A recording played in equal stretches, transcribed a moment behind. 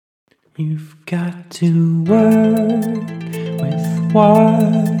You've got to work with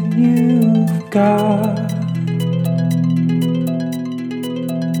what you've got.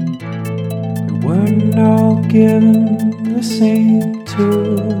 We weren't all given the same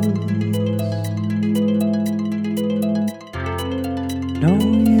tools. No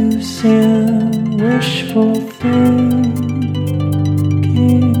use in wishful thinking.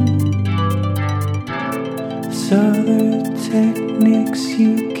 There's other techniques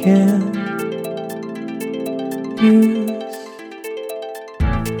you can use.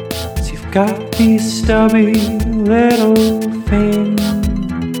 'Cause you've got these stubby little fingers.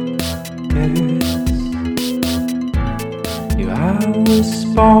 Your eye was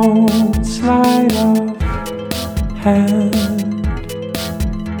born sleight of hand.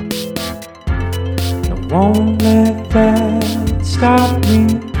 I won't let that stop me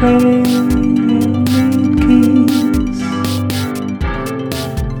playing keys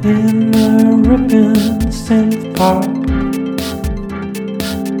in a ripping synth pop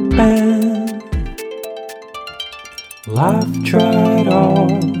band. Well, I've tried all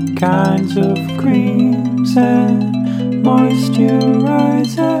kinds of creams and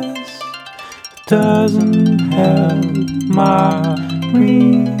moisturizers. It doesn't help my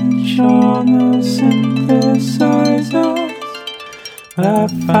reach on the synthesizers, but I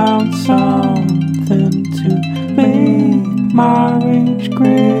found something to make my range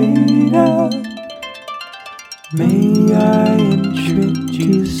greater. May I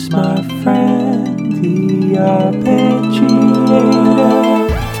introduce my friend, the arpeggiator?